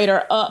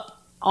refrigerator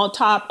up on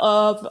top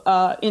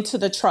of into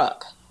the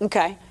truck.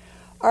 Okay.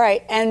 All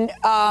right. And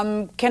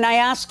can I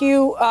ask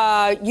you,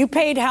 you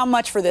paid how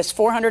much for this,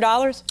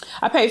 $400?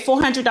 I paid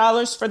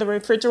 $400 for the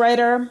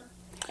refrigerator.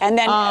 And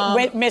then,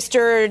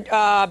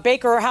 Mr.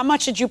 Baker, how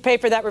much did you pay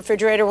for that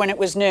refrigerator when it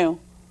was new?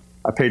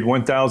 I paid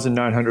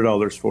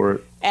 $1,900 for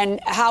it. And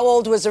how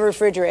old was the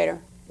refrigerator?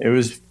 It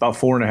was about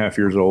 4.5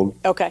 years old.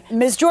 Okay.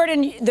 Ms.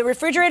 Jordan, the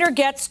refrigerator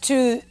gets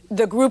to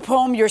the group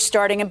home you're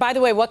starting. And by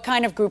the way, what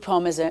kind of group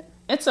home is it?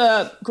 It's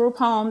a group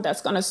home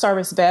that's going to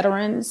service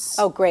veterans.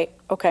 Oh, great.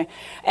 Okay.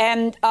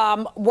 And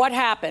what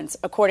happens,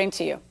 according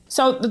to you?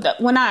 So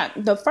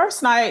the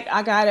first night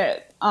I got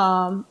it,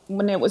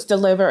 when it was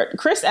delivered,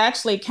 Chris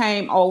actually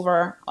came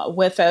over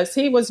with us.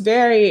 He was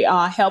very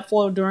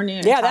helpful during the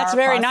entire that's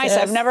very process.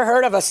 Nice. I've never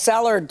heard of a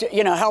seller,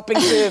 helping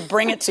to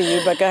bring it to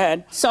you, but go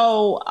ahead.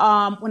 So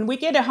when we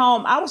get it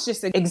home, I was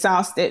just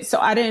exhausted. So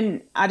I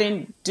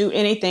didn't do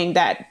anything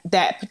that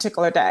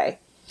particular day.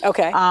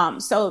 Okay.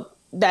 So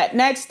that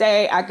next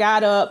day I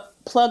got up,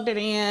 plugged it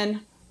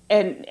in,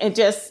 and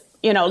just,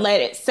 let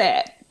it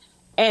set.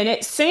 And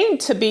it seemed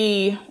to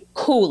be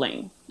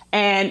cooling.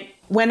 And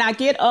when I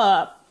get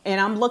up and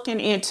I'm looking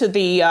into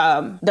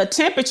the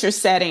temperature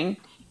setting,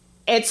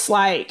 it's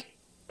like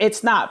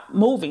it's not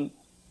moving.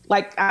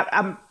 Like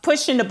I'm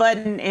pushing the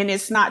button and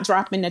it's not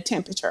dropping the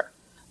temperature.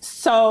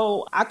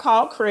 So I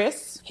called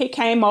Chris. He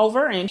came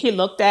over and he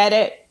looked at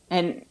it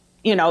and,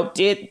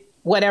 did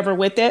whatever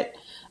with it.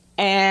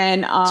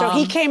 And so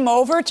he came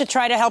over to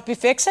try to help you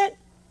fix it?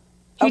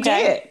 He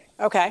did.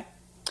 Okay.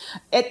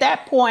 At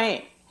that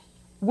point,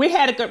 we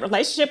had a good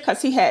relationship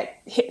because he had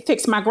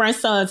fixed my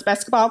grandson's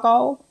basketball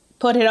goal,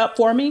 put it up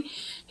for me.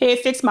 He had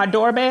fixed my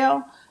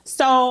doorbell.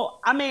 So,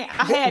 I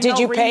had Did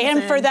you pay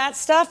him for that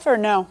stuff or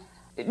no?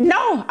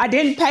 No, I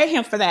didn't pay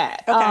him for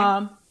that.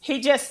 Okay. He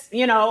just,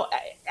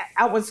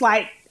 I was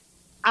like,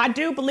 I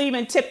do believe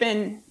in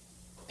tipping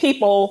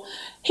people.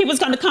 He was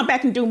going to come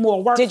back and do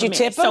more work for me. Did you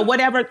tip him? So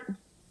whatever,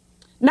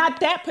 not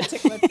that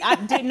particular, I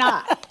did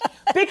not.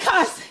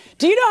 Because...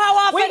 Do you know how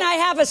often I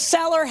have a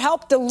seller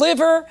help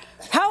deliver?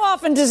 How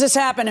often does this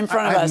happen in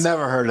front of us? I've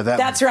never heard of that.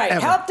 That's right.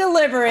 Ever. Help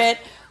deliver it,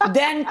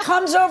 then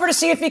comes over to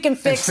see if he can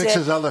fix it.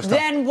 Fixes other stuff.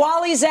 Then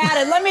while he's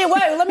at it,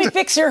 let me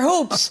fix your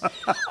hoops.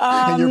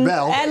 And your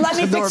bell. And let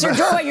me fix your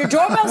doorbell. Your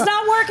doorbell's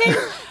not working?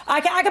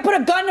 I could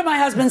put a gun to my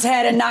husband's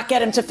head and not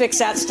get him to fix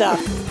that stuff.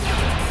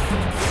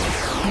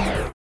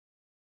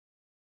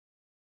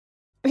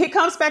 He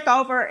comes back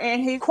over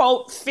and he,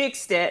 quote,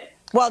 fixed it.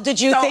 Well,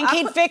 did you think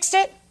he'd fixed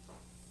it?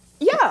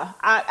 Yeah,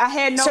 I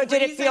had no reason. So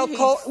did it feel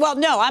cold? Well,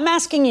 no, I'm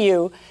asking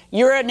you.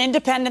 You're an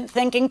independent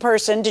thinking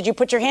person. Did you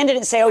put your hand in it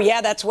and say, oh,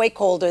 yeah, that's way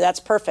colder. That's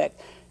perfect.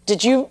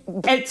 Did you?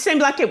 It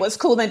seemed like it was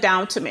cooling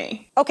down to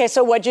me. Okay,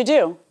 so what'd you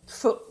do?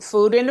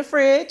 Food in the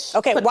fridge.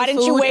 Okay, why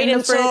didn't you wait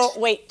until,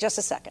 wait just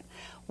a second.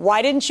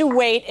 Why didn't you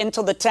wait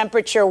until the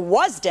temperature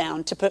was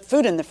down to put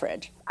food in the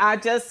fridge? I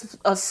just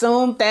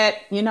assumed that,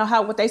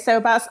 what they say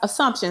about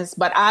assumptions,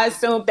 but I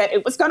assumed that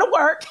it was going to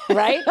work.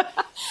 Right.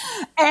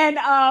 And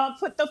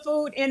put the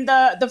food in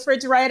the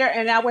refrigerator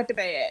and I went to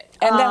bed.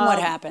 And then what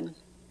happened?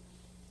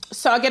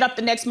 So I get up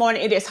the next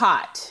morning, it is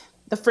hot.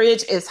 The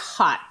fridge is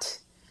hot.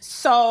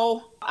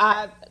 So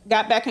I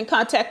got back in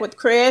contact with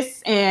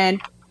Chris and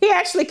he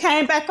actually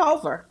came back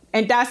over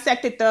and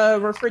dissected the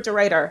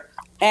refrigerator.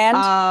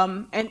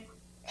 And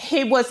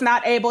he was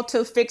not able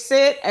to fix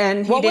it.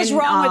 And what was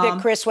wrong with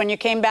it, Chris, when you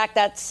came back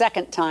that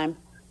second time?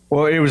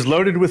 Well, it was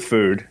loaded with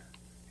food,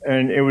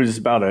 and it was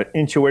about an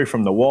inch away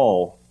from the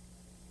wall.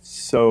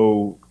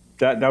 So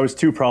that was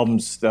 2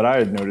 problems that I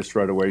had noticed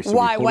right away. So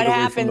why? What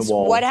happens?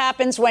 What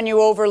happens when you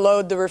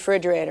overload the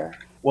refrigerator?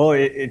 Well,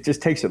 it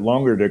just takes it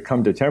longer to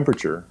come to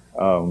temperature.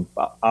 I'm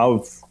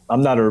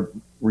not a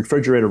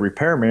refrigerator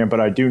repairman, but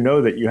I do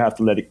know that you have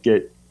to let it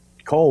get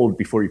cold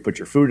before you put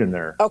your food in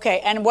there. Okay,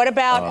 and what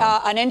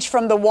about an inch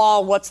from the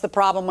wall? What's the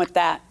problem with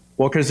that?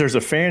 Well, because there's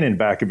a fan in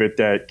back of it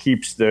that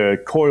keeps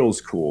the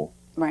coils cool.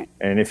 Right.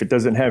 And if it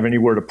doesn't have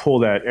anywhere to pull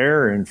that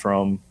air in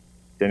from,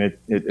 then it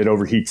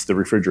overheats the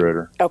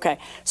refrigerator. Okay.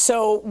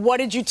 So what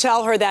did you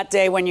tell her that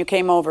day when you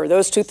came over?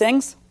 Those two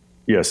things?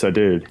 Yes, I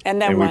did.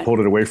 And then we pulled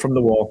it away from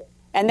the wall.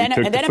 And then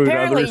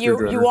apparently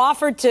you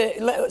offered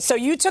to. So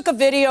you took a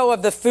video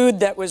of the food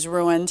that was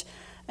ruined,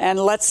 and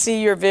let's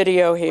see your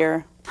video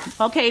here.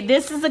 Okay,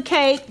 this is a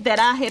cake that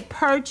I had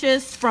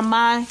purchased from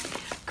my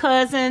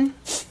cousin,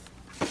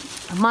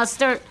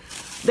 Mustard.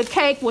 The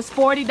cake was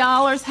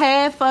 $40.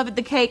 Half of it,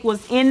 the cake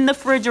was in the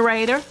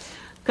refrigerator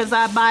because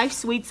I buy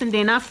sweets and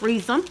then I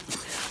freeze them.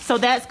 So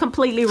that's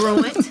completely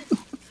ruined.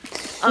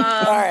 All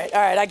right.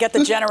 I get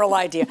the general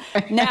idea.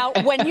 Now,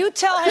 when you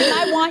tell him,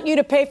 I want you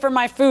to pay for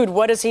my food,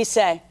 what does he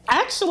say?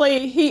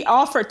 Actually, he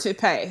offered to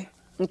pay.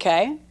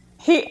 Okay.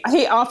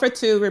 He offered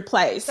to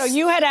replace. So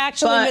you had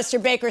actually,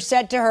 Mr. Baker,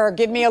 said to her,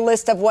 give me a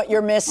list of what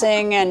you're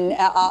missing.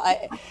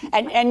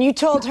 And you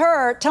told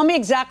her, tell me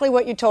exactly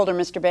what you told her,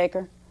 Mr.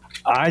 Baker.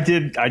 I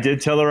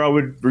did tell her I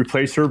would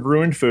replace her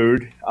ruined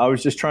food. I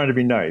was just trying to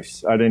be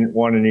nice. I didn't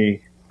want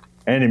any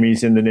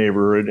enemies in the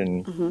neighborhood.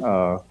 And,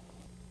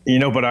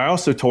 but I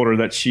also told her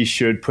that she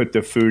should put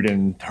the food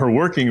in her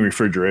working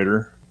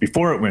refrigerator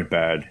before it went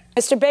bad.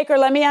 Mr. Baker,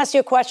 let me ask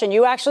you a question.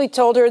 You actually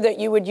told her that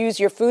you would use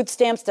your food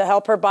stamps to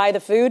help her buy the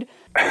food?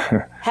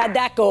 How'd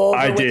that go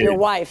over with your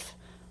wife?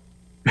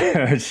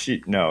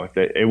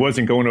 It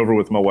wasn't going over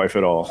with my wife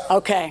at all.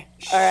 Okay.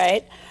 All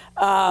right.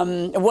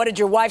 What did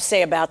your wife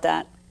say about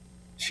that?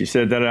 She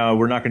said that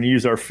we're not going to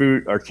use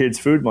our kids'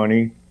 food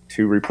money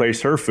to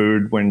replace her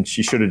food when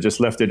she should have just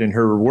left it in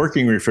her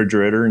working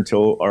refrigerator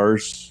until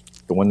ours,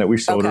 the one that we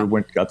sold her,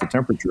 got the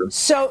temperature.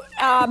 So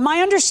my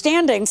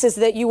understanding is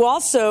that you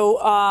also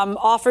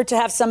offered to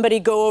have somebody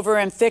go over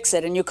and fix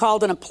it, and you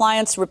called an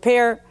appliance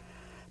repair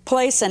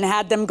place and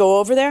had them go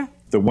over there?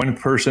 The one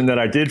person that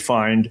I did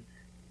find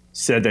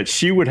said that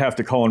she would have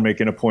to call and make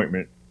an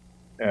appointment.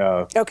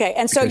 Okay,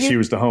 and so she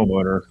was the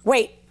homeowner.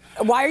 Wait.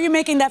 Why are you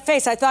making that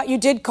face? I thought you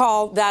did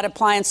call that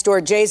appliance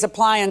store, Jay's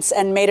Appliance,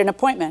 and made an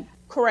appointment.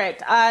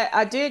 Correct.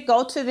 I did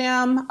go to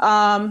them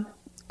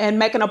and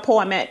make an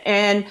appointment.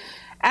 And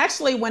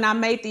actually, when I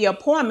made the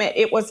appointment,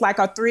 it was like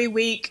a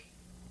 3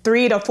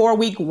 to 4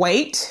 week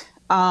wait.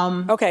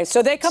 Okay,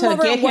 so they come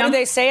over, and what do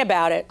they say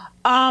about it?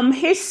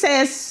 He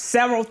says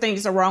several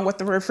things are wrong with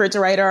the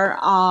refrigerator.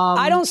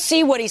 I don't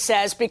see what he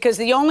says because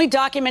the only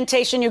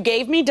documentation you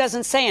gave me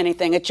doesn't say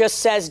anything. It just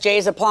says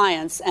Jay's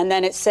Appliance, and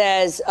then it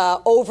says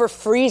over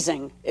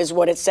freezing is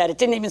what it said. It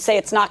didn't even say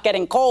it's not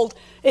getting cold.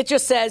 It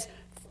just says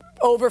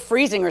over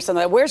freezing or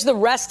something. Where's the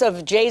rest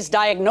of Jay's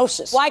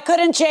diagnosis? Why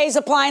couldn't Jay's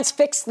Appliance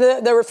fix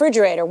the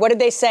refrigerator? What did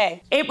they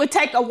say? It would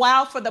take a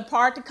while for the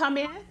part to come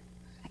in.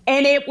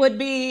 And it would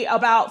be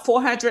about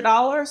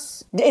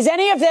 $400. Is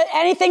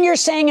anything you're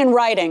saying in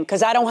writing?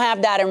 Because I don't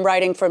have that in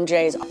writing from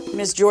Jay's.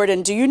 Ms.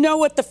 Jordan, do you know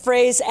what the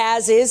phrase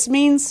 "as is"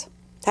 means?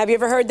 Have you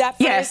ever heard that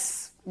phrase?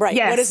 Yes. Right.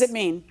 Yes. What does it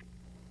mean?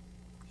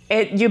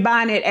 You're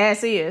buying it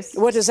as is.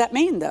 What does that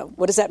mean, though?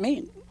 What does that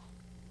mean?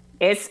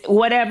 It's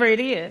whatever it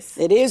is.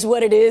 It is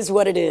what it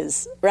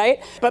is,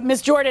 right? But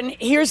Ms. Jordan,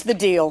 here's the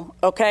deal,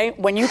 okay?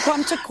 When you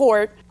come to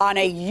court on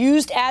a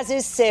used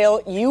as-is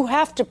sale, you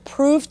have to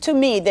prove to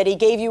me that he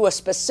gave you a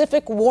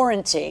specific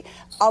warranty.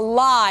 A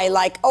lie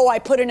like, I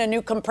put in a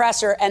new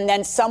compressor, and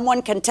then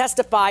someone can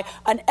testify,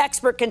 an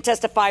expert can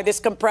testify this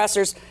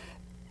compressor's,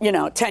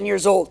 10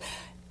 years old.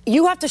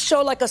 You have to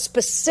show like a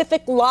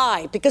specific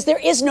lie because there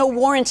is no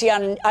warranty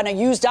on a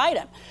used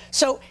item.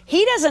 So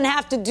he doesn't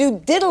have to do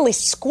diddly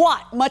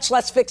squat, much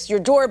less fix your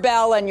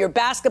doorbell and your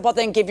basketball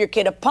thing, give your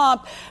kid a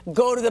pump,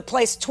 go to the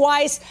place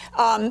twice,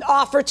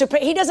 offer to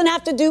pay. He doesn't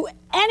have to do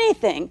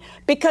anything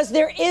because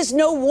there is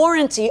no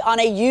warranty on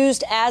a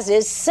used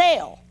as-is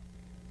sale.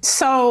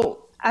 So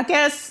I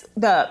guess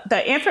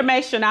the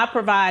information I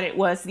provided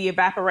was the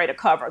evaporator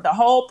cover. The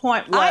whole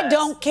point was... I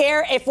don't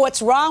care if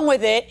what's wrong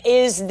with it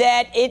is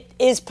that it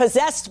is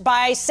possessed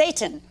by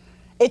Satan.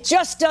 It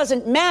just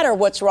doesn't matter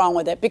what's wrong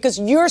with it because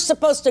you're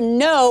supposed to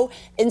know,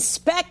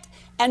 inspect,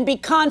 and be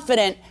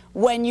confident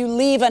when you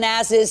leave an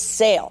as-is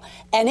sale.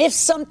 And if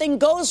something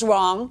goes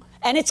wrong,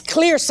 and it's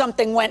clear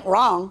something went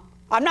wrong,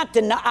 I'm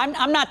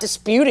not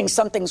disputing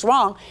something's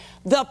wrong.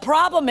 The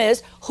problem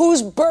is,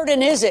 whose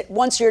burden is it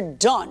once you're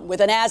done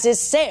with an as-is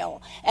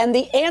sale? And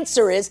the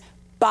answer is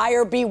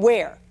buyer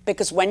beware.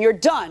 Because when you're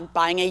done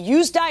buying a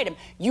used item,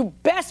 you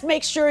best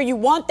make sure you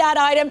want that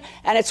item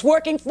and it's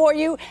working for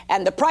you.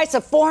 And the price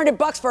of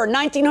 $400 for a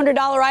 $1,900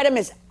 item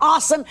is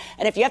awesome.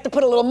 And if you have to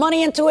put a little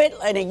money into it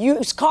in a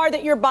used car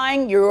that you're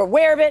buying, you're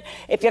aware of it.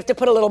 If you have to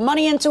put a little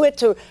money into it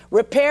to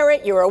repair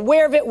it, you're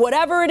aware of it.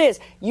 Whatever it is,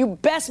 you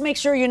best make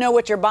sure you know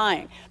what you're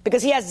buying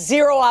because he has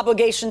zero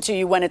obligation to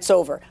you when it's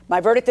over.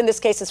 My verdict in this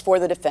case is for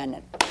the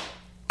defendant.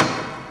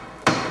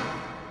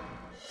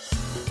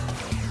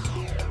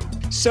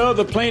 So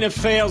the plaintiff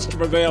fails to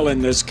prevail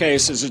in this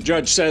case, as the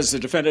judge says the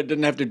defendant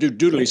didn't have to do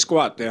doodly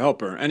squat to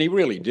help her, and he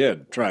really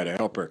did try to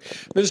help her.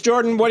 Ms.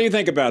 Jordan, what do you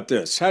think about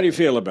this? How do you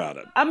feel about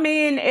it? I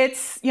mean,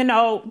 it's,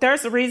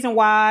 there's a reason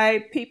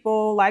why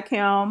people like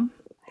him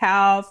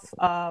have,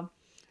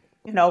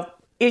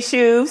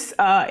 issues,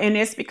 and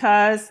it's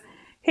because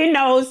he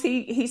knows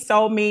he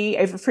sold me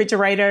a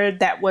refrigerator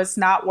that was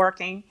not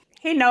working.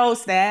 He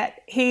knows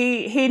that.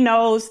 He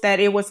knows that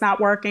it was not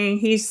working.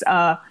 He's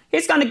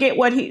going to get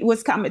what he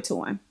was coming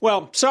to him.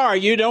 Well, sorry,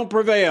 you don't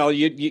prevail.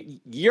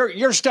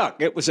 You're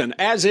stuck. It was an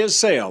as-is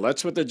sale.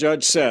 That's what the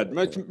judge said.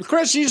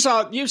 Chris, you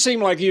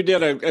seem like you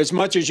did as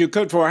much as you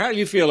could for her. How do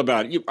you feel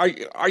about it?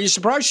 Are you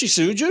surprised she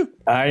sued you?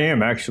 I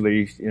am,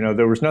 actually.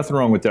 There was nothing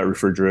wrong with that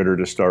refrigerator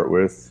to start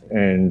with,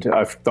 and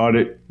I thought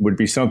it would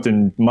be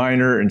something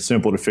minor and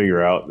simple to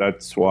figure out.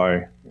 That's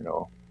why,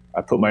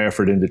 I put my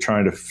effort into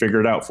trying to figure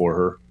it out for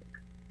her.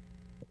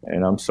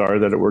 And I'm sorry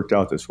that it worked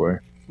out this way.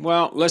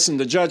 Well, listen,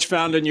 the judge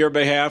found in your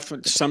behalf.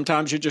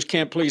 Sometimes you just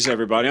can't please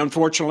everybody.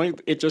 Unfortunately,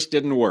 it just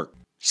didn't work.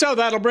 So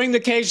that'll bring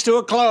the case to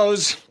a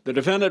close. The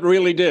defendant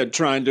really did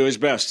try and do his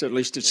best. At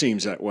least it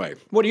seems that way.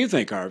 What do you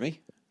think,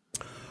 Harvey?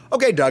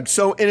 Okay, Doug.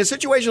 So in a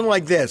situation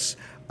like this,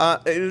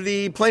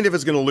 the plaintiff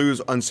is going to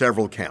lose on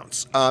several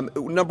counts.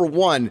 Number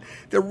one,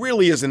 there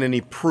really isn't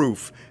any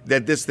proof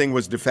that this thing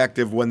was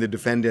defective when the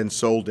defendant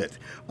sold it.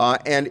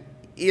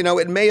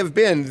 It may have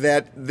been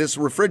that this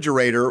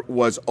refrigerator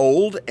was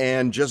old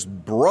and just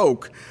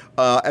broke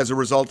as a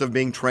result of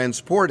being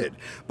transported.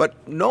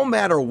 But no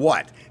matter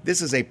what,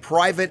 this is a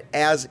private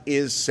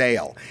as-is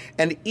sale.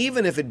 And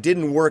even if it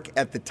didn't work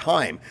at the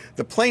time,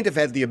 the plaintiff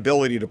had the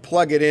ability to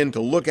plug it in,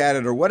 to look at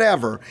it or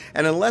whatever.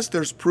 And unless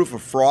there's proof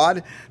of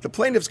fraud, the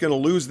plaintiff's going to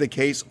lose the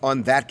case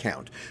on that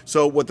count.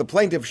 So what the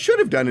plaintiff should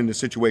have done in a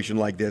situation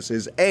like this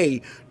is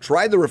A,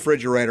 try the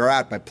refrigerator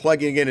out by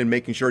plugging it in and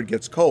making sure it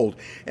gets cold.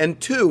 And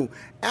two,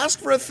 ask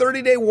for a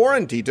 30-day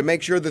warranty to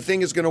make sure the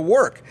thing is going to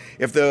work.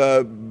 If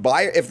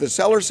the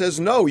seller says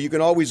no, you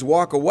can always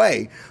walk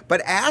away.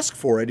 But ask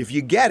for it. If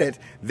you get it,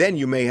 then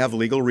you may have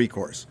legal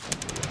recourse.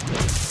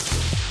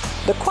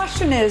 The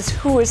question is,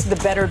 who is the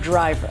better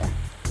driver?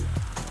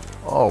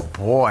 Oh,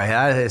 boy,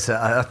 that is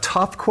a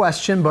tough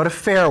question, but a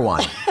fair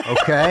one,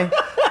 okay?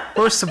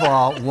 First of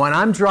all, when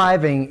I'm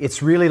driving,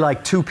 it's really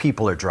like two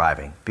people are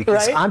driving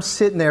because I'm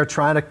sitting there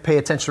trying to pay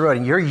attention to the road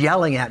and you're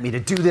yelling at me to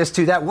do this,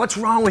 do that. What's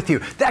wrong with you?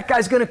 That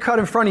guy's going to cut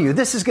in front of you.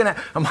 This is going to...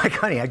 I'm like,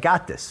 honey, I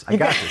got this. I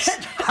got this.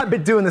 I've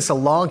been doing this a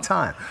long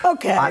time.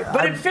 Okay,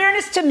 but in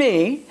fairness to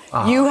me,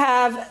 you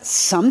have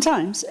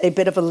sometimes a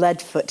bit of a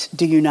lead foot,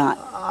 do you not?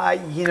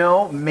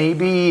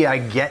 Maybe I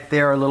get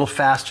there a little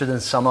faster than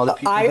some other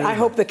people. I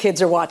hope the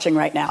kids are watching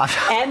right now.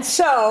 And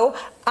so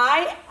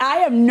I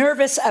am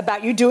nervous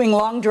about you doing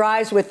long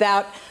drives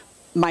without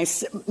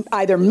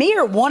either me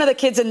or one of the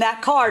kids in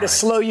that car to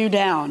slow you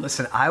down.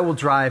 Listen, I will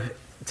drive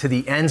to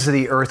the ends of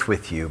the earth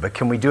with you, but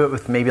can we do it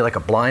with maybe like a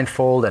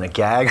blindfold and a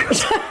gag or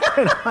something?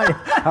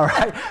 All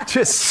right,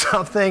 just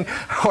something,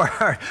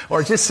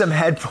 or just some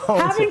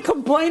headphones. Having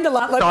complained a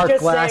lot, let me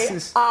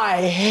just say,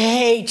 I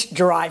hate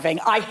driving.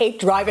 I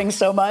hate driving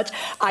so much.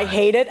 I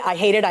hate it.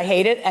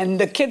 And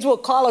the kids will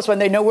call us when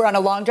they know we're on a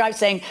long drive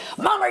saying,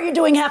 Mom, are you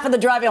doing half of the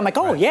driving? I'm like,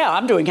 oh, yeah,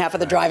 I'm doing half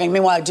of the driving.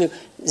 Meanwhile, I do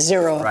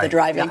zero of the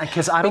driving.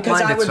 Because I don't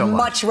mind it so much. Because I would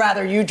much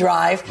rather you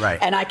drive,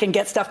 and I can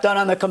get stuff done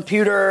on the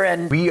computer.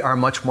 And we are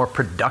much more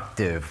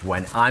productive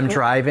when I'm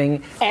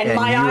driving. And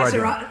my eyes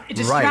are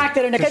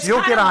distracted. And it's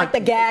kind of like the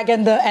gag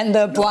and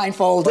the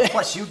blindfold.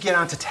 Plus, you get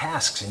onto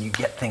tasks and you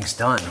get things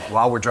done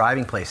while we're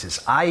driving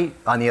places. I,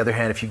 on the other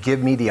hand, if you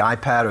give me the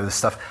iPad or the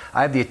stuff,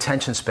 I have the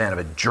attention span of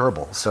a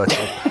gerbil. So it's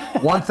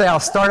like one thing, I'll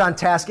start on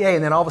task A,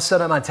 and then all of a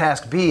sudden I'm on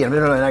task B,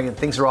 and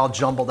things are all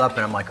jumbled up,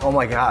 and I'm like, oh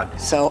my God.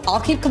 So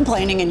I'll keep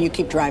complaining and you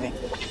keep driving.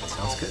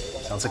 Sounds good.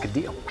 Sounds like a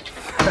deal.